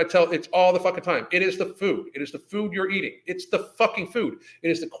 It's what I tell. It's all the fucking time. It is the food. It is the food you're eating. It's the fucking food.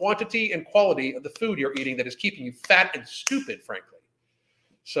 It is the quantity and quality of the food you're eating that is keeping you fat and stupid, frankly.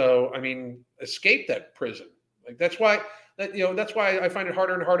 So, I mean, escape that prison. Like that's why I find it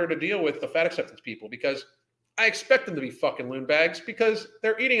harder and harder to deal with the fat acceptance people, because I expect them to be fucking loon bags because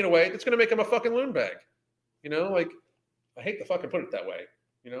they're eating in a way that's going to make them a fucking loon bag. Like I hate to fucking put it that way.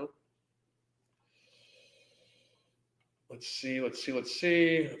 Let's see.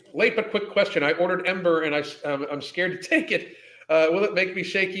 Late but quick question. I ordered Ember and I'm scared to take it. Will it make me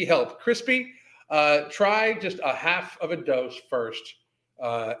shaky? Help. Crispy, try just a half of a dose first,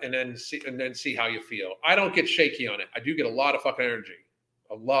 and then see how you feel. I don't get shaky on it. I do get a lot of fucking energy.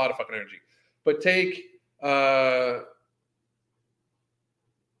 But take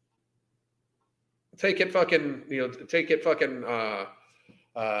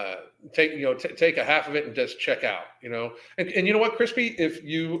take a half of it and just check out, and you know what, Crispy, if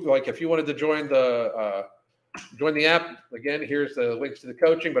you wanted to join the app again, here's the links to the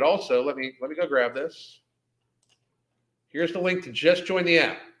coaching, but also let me go grab this. Here's the link to just join the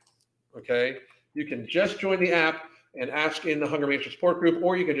app. Okay, you can just join the app and ask in the Hunger Management support group,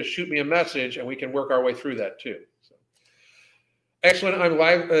 or you can just shoot me a message and we can work our way through that too. So. Excellent. I'm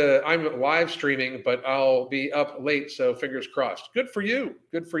live streaming, but I'll be up late, so fingers crossed. Good for you.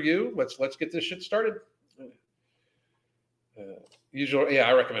 Let's get this shit started.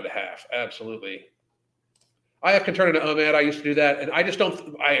 I recommend a half. Absolutely. I can turn into OMAD. I used to do that, and I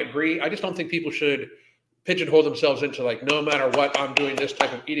agree. I just don't think people should pigeonhole themselves into like, no matter what, I'm doing this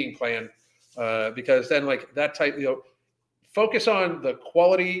type of eating plan, because then like that type, focus on the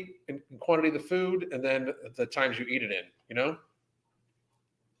quality and quantity of the food, and then the times you eat it in.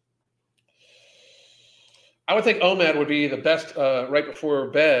 I would think OMAD would be the best right before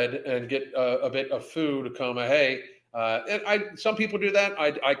bed and get a bit of food, hey. And some people do that.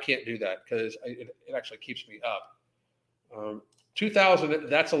 I can't do that because it actually keeps me up. 2,000,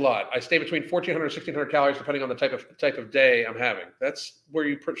 that's a lot. I stay between 1,400 and 1,600 calories depending on the type of day I'm having. That's where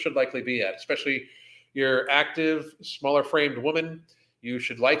you should likely be at, especially you're active, smaller framed woman. You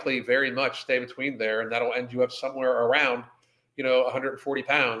should likely very much stay between there, and that'll end you up somewhere around 140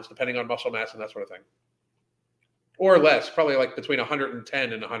 pounds, depending on muscle mass and that sort of thing. Or less, probably like between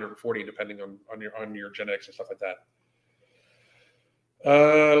 110 and 140, depending on your genetics and stuff like that.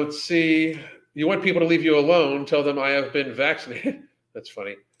 Let's see. You want people to leave you alone, tell them I have been vaccinated. That's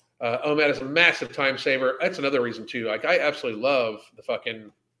funny. OMAD is a massive time saver. That's another reason too. Like I absolutely love the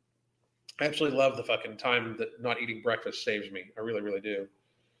fucking time that not eating breakfast saves me. I really, really do.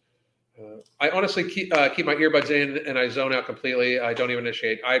 I honestly keep my earbuds in and I zone out completely. I don't even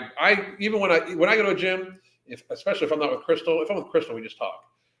initiate. I even when I go to a gym, especially if I'm not with Crystal. If I'm with Crystal, we just talk.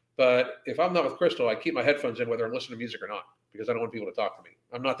 But if I'm not with Crystal, I keep my headphones in whether I'm listening to music or not, because I don't want people to talk to me.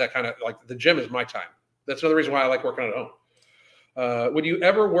 I'm not that kind of, like, the gym is my time. That's another reason why I like working out at home. Would you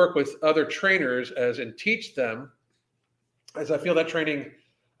ever work with other trainers as in teach them, as I feel that training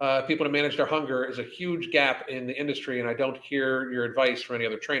people to manage their hunger is a huge gap in the industry, and I don't hear your advice from any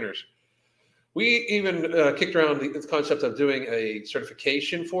other trainers. We even kicked around the concept of doing a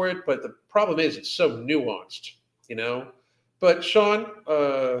certification for it, but the problem is it's so nuanced, But Sean,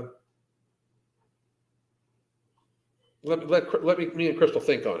 let me and Crystal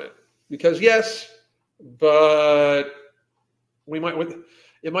think on it, because yes, but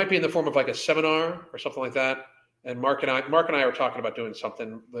it might be in the form of like a seminar or something like that. And Mark and I are talking about doing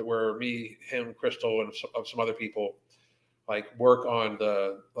something where me, him, Crystal, and some other people like work on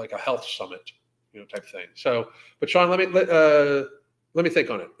a health summit, type thing. So, but Sean, let me think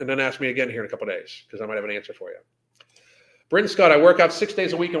on it, and then ask me again here in a couple of days, because I might have an answer for you. Bryn Scott, I work out 6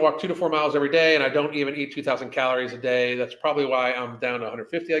 days a week and walk 2 to 4 miles every day, and I don't even eat 2,000 calories a day. That's probably why I'm down to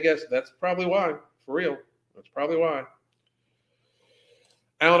 150, I guess. That's probably why, for real. That's probably why.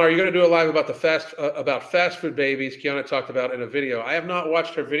 Alan, are you going to do a live about fast food babies Kiana talked about in a video? I have not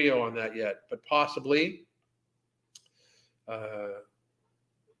watched her video on that yet, but possibly.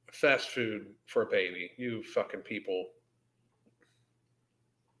 Fast food for a baby, you fucking people.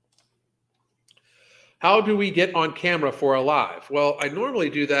 How do we get on camera for a live? Well, I normally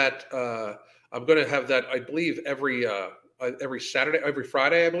do that. I'm going to have that, I believe, every Saturday, every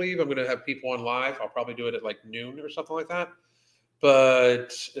Friday, I believe. I'm going to have people on live. I'll probably do it at like noon or something like that.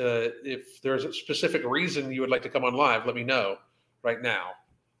 But if there's a specific reason you would like to come on live, let me know right now.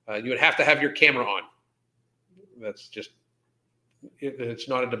 You would have to have your camera on. That's just, it's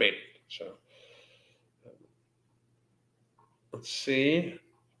not a debate. So let's see.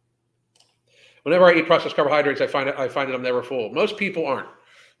 Whenever I eat processed carbohydrates, I find that I'm never full. Most people aren't,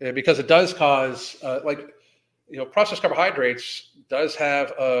 because it does cause processed carbohydrates does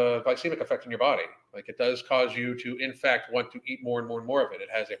have a glycemic effect in your body. Like it does cause you to, in fact, want to eat more and more and more of it. It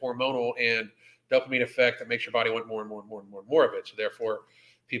has a hormonal and dopamine effect that makes your body want more and more and more and more and more of it. So therefore,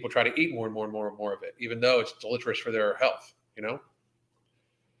 people try to eat more and more and more and more of it, even though it's deleterious for their health.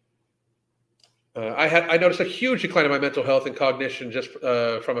 I noticed a huge decline in my mental health and cognition just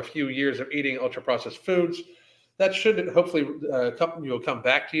from a few years of eating ultra-processed foods. That should hopefully come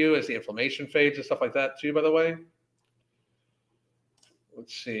back to you as the inflammation fades and stuff like that too, by the way.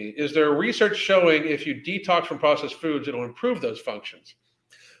 Let's see. Is there research showing if you detox from processed foods, it'll improve those functions?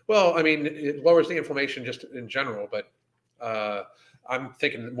 Well, I mean, it lowers the inflammation just in general, but I'm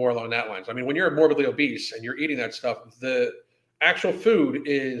thinking more along that lines. I mean, when you're morbidly obese and you're eating that stuff, the actual food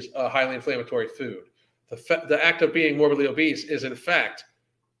is a highly inflammatory food. The act of being morbidly obese is, in fact,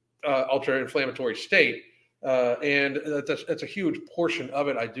 ultra-inflammatory state. And that's a huge portion of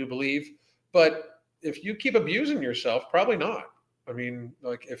it, I do believe. But if you keep abusing yourself, probably not. I mean,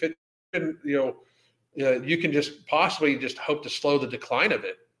 like if it, you can just possibly just hope to slow the decline of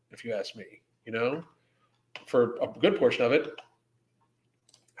it, if you ask me, for a good portion of it.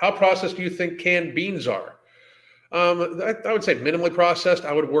 How processed do you think canned beans are? I would say minimally processed.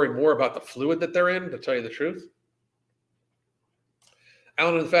 I would worry more about the fluid that they're in, to tell you the truth.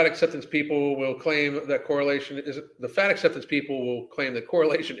 Alan and the fat acceptance people will claim that correlation isn't. The fat acceptance people will claim that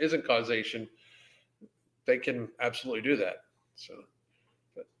correlation isn't causation. They can absolutely do that. So,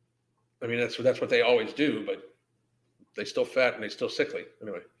 but, I mean, that's what they always do. But they still fat and they still sickly.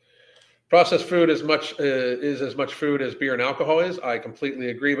 Anyway, processed food is as much food as beer and alcohol is. I completely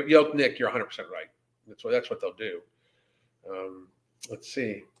agree. But Nick, you're 100% right. That's what they'll do. Let's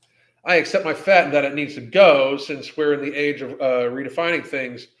see. I accept my fat and that it needs to go since we're in the age of redefining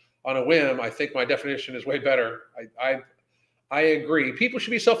things on a whim. I think my definition is way better. I agree. People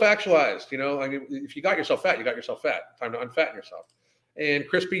should be self-actualized. I mean, if you got yourself fat, you got yourself fat. Time to unfatten yourself. And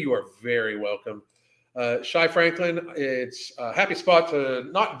Crispy, you are very welcome. Shy Franklin, it's a happy spot to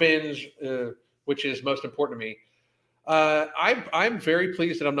not binge, which is most important to me. I'm very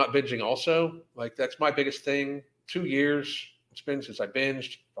pleased that I'm not binging also. Like, that's my biggest thing. 2 years it's been since I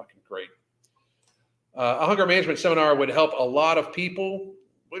binged. Fucking great. A hunger management seminar would help a lot of people.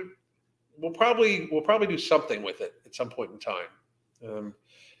 We'll probably do something with it at some point in time.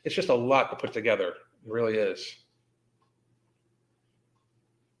 It's just a lot to put together. It really is.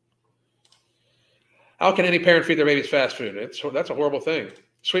 How can any parent feed their babies fast food? That's a horrible thing.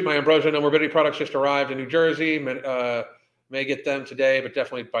 Sweet, my ambrosia no morbidity products just arrived in New Jersey. May get them today, but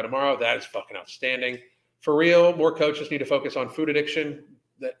definitely by tomorrow. That is fucking outstanding. For real, more coaches need to focus on food addiction.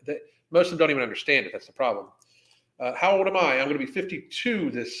 Most of them don't even understand it. That's the problem. How old am I? I'm going to be 52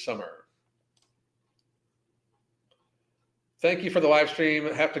 this summer. Thank you for the live stream.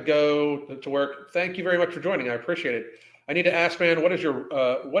 I have to go to work. Thank you very much for joining. I appreciate it. I need to ask, man, what is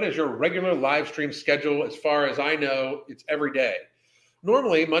your regular live stream schedule? As far as I know, it's every day.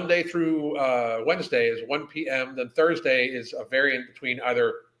 Normally, Monday through Wednesday is 1 p.m. Then Thursday is a variant between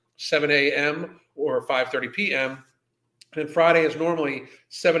either 7 a.m. or 5:30 p.m. And Friday is normally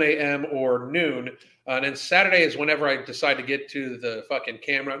 7 a.m. or noon. And then Saturday is whenever I decide to get to the fucking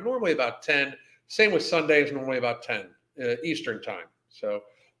camera, normally about 10. Same with Sundays, normally about 10 Eastern time. So,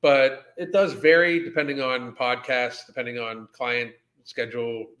 but it does vary depending on podcasts, depending on client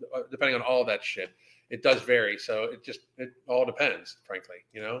schedule, depending on all that shit. It does vary. So it all depends, frankly,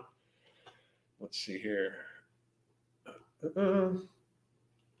 Let's see here. All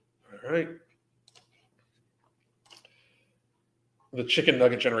right. The chicken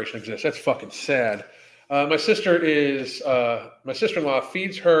nugget generation exists. That's fucking sad. My sister-in-law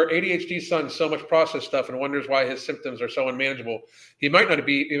feeds her ADHD son so much processed stuff and wonders why his symptoms are so unmanageable. He might not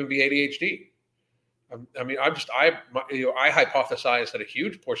even be ADHD. I mean, I hypothesize that a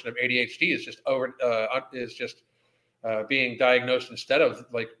huge portion of ADHD is just being diagnosed instead of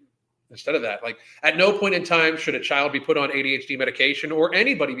that. Like, at no point in time should a child be put on ADHD medication or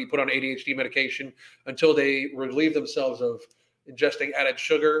anybody be put on ADHD medication until they relieve themselves of ingesting added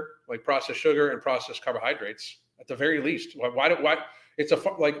sugar, like processed sugar and processed carbohydrates, at the very least. Why? It's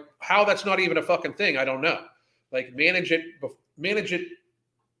how that's not even a fucking thing. I don't know. Like, manage it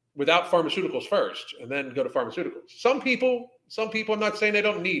without pharmaceuticals first, and then go to pharmaceuticals. Some people. I'm not saying they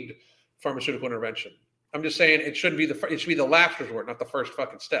don't need pharmaceutical intervention. I'm just saying it should be the last resort, not the first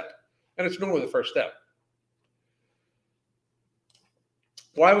fucking step. And it's normally the first step.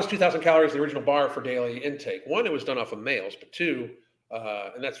 Why was 2,000 calories the original bar for daily intake? One, it was done off of males, but two,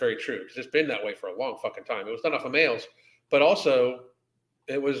 and that's very true because it's been that way for a long fucking time. It was done off of males, but also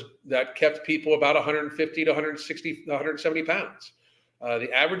that kept people about 150 to 160, 170 pounds.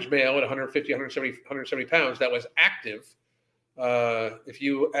 The average male at 150, 170 pounds that was active, if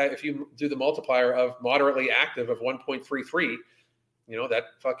you do the multiplier of moderately active of 1.33, that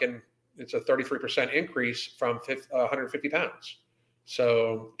fucking, it's a 33% increase from 150 pounds.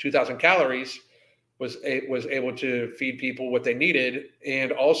 So 2,000 calories was able to feed people what they needed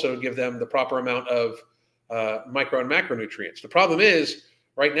and also give them the proper amount of micro and macronutrients. The problem is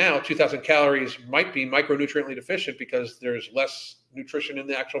right now, 2,000 calories might be micronutriently deficient because there's less nutrition in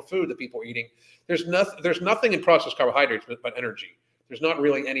the actual food that people are eating. There's nothing in processed carbohydrates but energy. There's not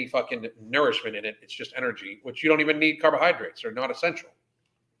really any fucking nourishment in it. It's just energy, which you don't even need carbohydrates. They're not essential.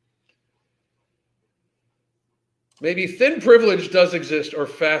 Maybe thin privilege does exist, or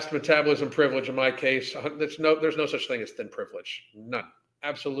fast metabolism privilege in my case. There's no such thing as thin privilege. None.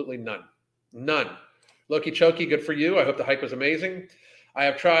 Absolutely none. None. Loki Choki, good for you. I hope the hike was amazing. I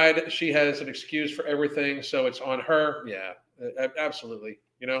have tried. She has an excuse for everything, so it's on her. Yeah, absolutely.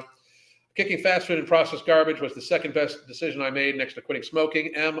 Kicking fast food and processed garbage was the second best decision I made next to quitting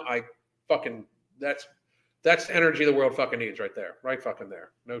smoking. That's the energy the world fucking needs right there. Right fucking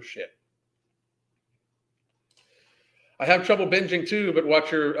there. No shit. I have trouble binging too, but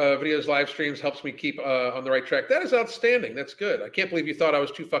watch your videos, live streams helps me keep on the right track. That is outstanding. That's good. I can't believe you thought I was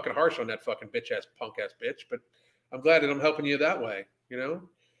too fucking harsh on that fucking bitch-ass, punk-ass bitch, but I'm glad that I'm helping you that way,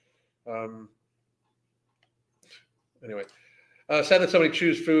 Anyway, sad that somebody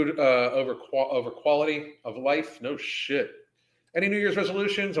choose food over quality of life. No shit. Any New Year's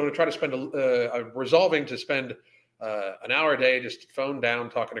resolutions? I'm going to try to spend, I'm resolving to spend an hour a day, just phone down,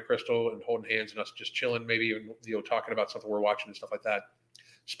 talking to Crystal and holding hands and us just chilling, maybe even, talking about something we're watching and stuff like that.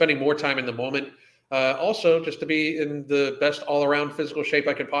 Spending more time in the moment. Also, just to be in the best all-around physical shape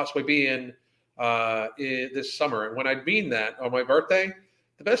I can possibly be in this summer. And when I mean that, on my birthday,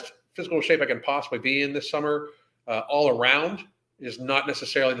 the best physical shape I can possibly be in this summer, all around, is not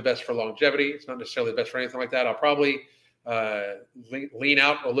necessarily the best for longevity. It's not necessarily the best for anything like that. I'll probably lean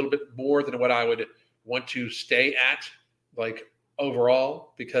out a little bit more than what I would want to stay at, like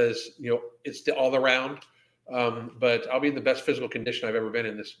overall, because it's the all around. But I'll be in the best physical condition I've ever been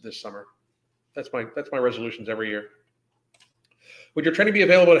in this summer. That's my resolutions every year. Would your training be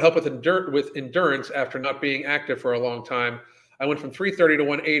available to help with endurance after not being active for a long time? I went from 330 to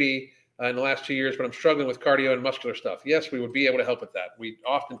 180 in the last 2 years, but I'm struggling with cardio and muscular stuff. Yes, we would be able to help with that. We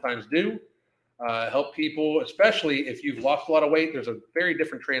oftentimes do help people, especially if you've lost a lot of weight. There's a very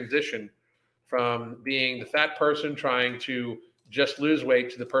different transition from being the fat person trying to just lose weight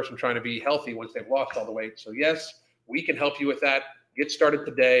to the person trying to be healthy once they've lost all the weight. So yes, we can help you with that. Get started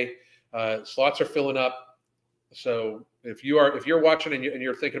today. Slots are filling up. So if you're watching and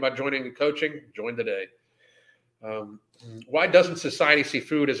you're thinking about joining the coaching, join today. Why doesn't society see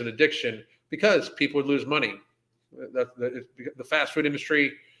food as an addiction? Because people would lose money. The fast food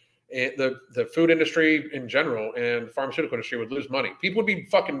industry, the food industry in general, and the pharmaceutical industry would lose money. People would be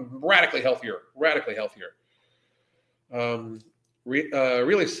fucking radically healthier.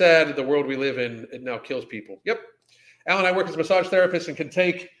 Really sad the world we live in, it now kills people. Yep. Alan, I work as a massage therapist and can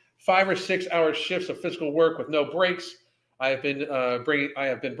take 5 or 6 hour shifts of physical work with no breaks. I have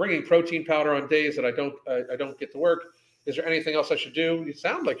been bringing protein powder on days that I don't get to work. Is there anything else I should do? You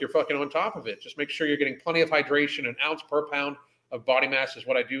sound like you're fucking on top of it. Just make sure you're getting plenty of hydration. An ounce per pound of body mass is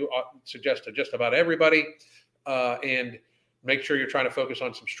what I do suggest to just about everybody. And make sure you're trying to focus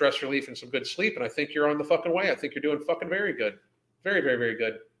on some stress relief and some good sleep. And I think you're on the fucking way. I think you're doing fucking very good. Very, very, very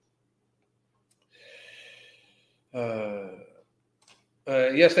good.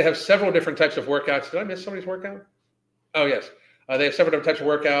 Yes, they have several different types of workouts. Did I miss somebody's workout? Oh, yes. They have several different types of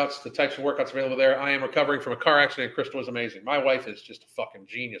workouts. The types of workouts available there. I am recovering from a car accident. Crystal is amazing. My wife is just a fucking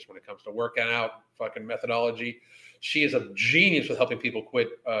genius when it comes to working out, fucking methodology. She is a genius with helping people quit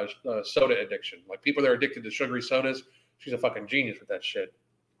soda addiction. Like people that are addicted to sugary sodas, she's a fucking genius with that shit.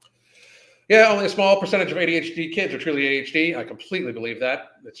 Yeah, only a small percentage of ADHD kids are truly ADHD. I completely believe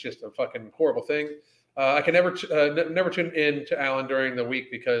that. It's just a fucking horrible thing. I can never tune in to Alan during the week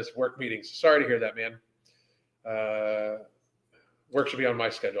because work meetings. Sorry to hear that, man. Work should be on my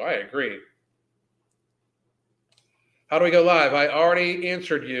schedule. I agree. How do we go live? I already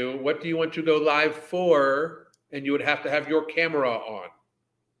answered you. What do you want to go live for? And you would have to have your camera on.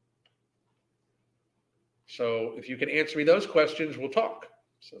 So if you can answer me those questions, we'll talk.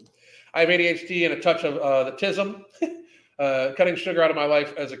 So I have ADHD and a touch of the TISM. Cutting sugar out of my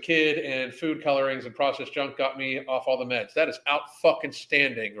life as a kid and food colorings and processed junk got me off all the meds. That is out fucking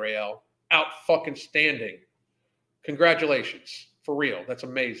standing, Rael. Out fucking standing. Congratulations. For real. That's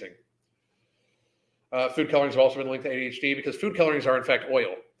amazing. Food colorings have also been linked to ADHD because food colorings are in fact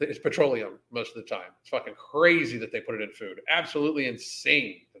oil. It's petroleum most of the time. It's fucking crazy that they put it in food. Absolutely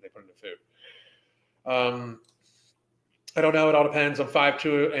insane that they put it in food. I don't know. It all depends. I'm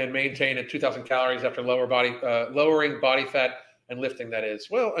 5'2" and maintain at 2,000 calories after lowering body fat and lifting. That is,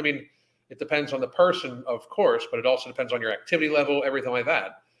 well, I mean, it depends on the person, of course, but it also depends on your activity level, everything like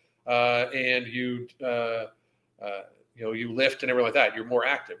that. And you lift and everything like that. You're more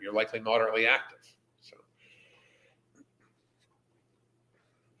active. You're likely moderately active. So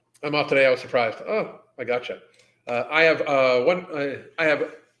I'm off today. I was surprised. Oh, I gotcha. I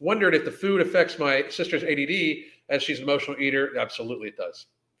have wondered if the food affects my sister's ADD as she's an emotional eater. Absolutely, it does.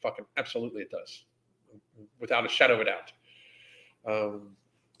 Fucking absolutely, it does, without a shadow of a doubt.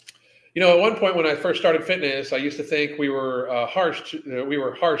 At one point when I first started fitness, I used to think we were harsh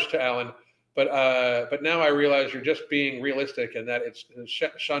to Alan, but now I realize you're just being realistic and that it's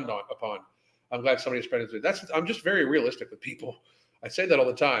shunned upon. I'm glad somebody's spreading it. I'm just very realistic with people. I say that all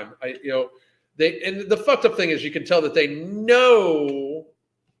the time. And the fucked up thing is you can tell that they know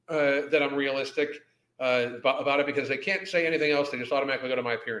that I'm realistic about it because they can't say anything else. They just automatically go to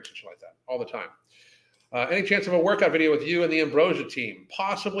my appearance and shit like that all the time. Any chance of a workout video with you and the Ambrosia team?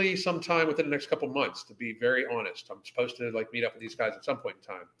 Possibly sometime within the next couple months, to be very honest. I'm supposed to meet up with these guys at some point in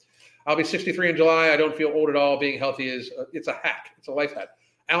time. I'll be 63 in July. I don't feel old at all. Being healthy it's a hack. It's a life hack.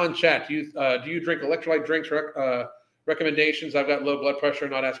 Alan Chat, do you drink electrolyte drinks? Recommendations? I've got low blood pressure,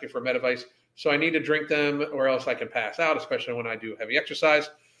 not asking for med advice, so I need to drink them or else I can pass out, especially when I do heavy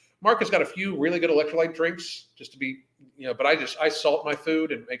exercise. Mark has got a few really good electrolyte drinks just to be, but I salt my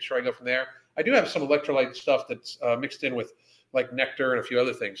food and make sure I go from there. I do have some electrolyte stuff that's mixed in with like nectar and a few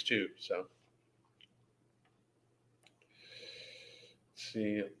other things too. So let's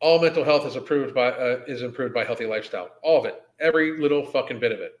see. All mental health is improved by healthy lifestyle. All of it. Every little fucking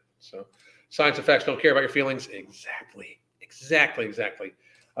bit of it. So science and facts don't care about your feelings. Exactly.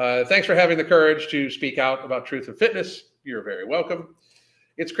 Thanks for having the courage to speak out about truth and fitness. You're very welcome.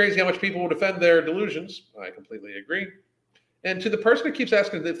 It's crazy how much people will defend their delusions. I completely agree. And to the person who keeps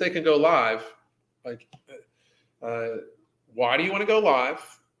asking if they can go live, why do you want to go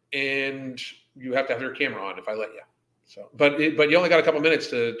live? And you have to have your camera on if I let you. So, but you only got a couple minutes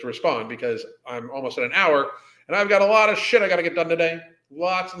to respond because I'm almost at an hour and I've got a lot of shit I got to get done today.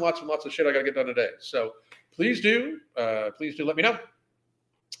 Lots and lots and lots of shit I got to get done today. So please do let me know.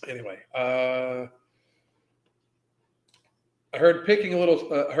 Anyway, I heard picking a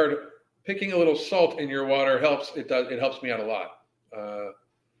little salt in your water helps. It does. It helps me out a lot. I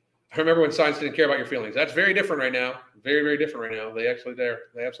remember when science didn't care about your feelings. That's very different right now. Very, very different right now. They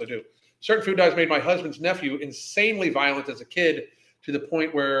absolutely do. Certain food dyes made my husband's nephew insanely violent as a kid to the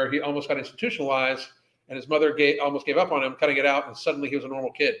point where he almost got institutionalized and his mother almost gave up on him, cutting it out, and suddenly he was a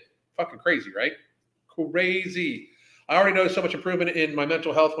normal kid. Fucking crazy, right? Crazy. I already noticed so much improvement in my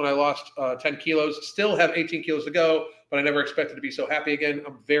mental health when I lost 10 kilos. Still have 18 kilos to go, but I never expected to be so happy again.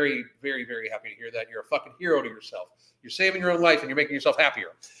 I'm very, very, very happy to hear that. You're a fucking hero to yourself. You're saving your own life and you're making yourself happier.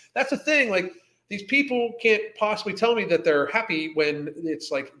 That's the thing. Like, these people can't possibly tell me that they're happy when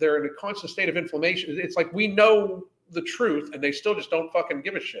it's like they're in a constant state of inflammation. It's like we know the truth and they still just don't fucking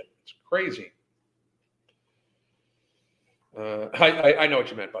give a shit. It's crazy. I know what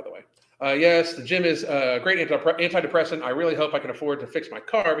you meant, by the way. Yes, the gym is a great antidepressant. I really hope I can afford to fix my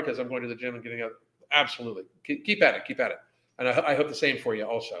car because I'm going to the gym and getting out. Absolutely. Keep at it. And I hope the same for you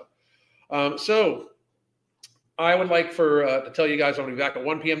also. So I would like to tell you guys I'm going to be back at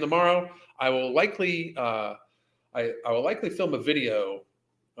 1 p.m. tomorrow. I will likely film a video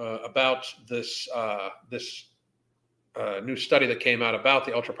about this new study that came out about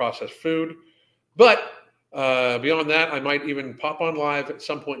the ultra processed food. But beyond that, I might even pop on live at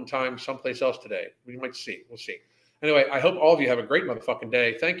some point in time, someplace else today. We might see. We'll see. Anyway, I hope all of you have a great motherfucking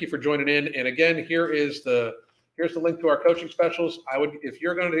day. Thank you for joining in. And again, here's the link to our coaching specials. If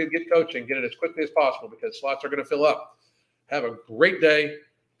you're going to get coaching, get it as quickly as possible because slots are going to fill up. Have a great day.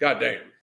 God damn.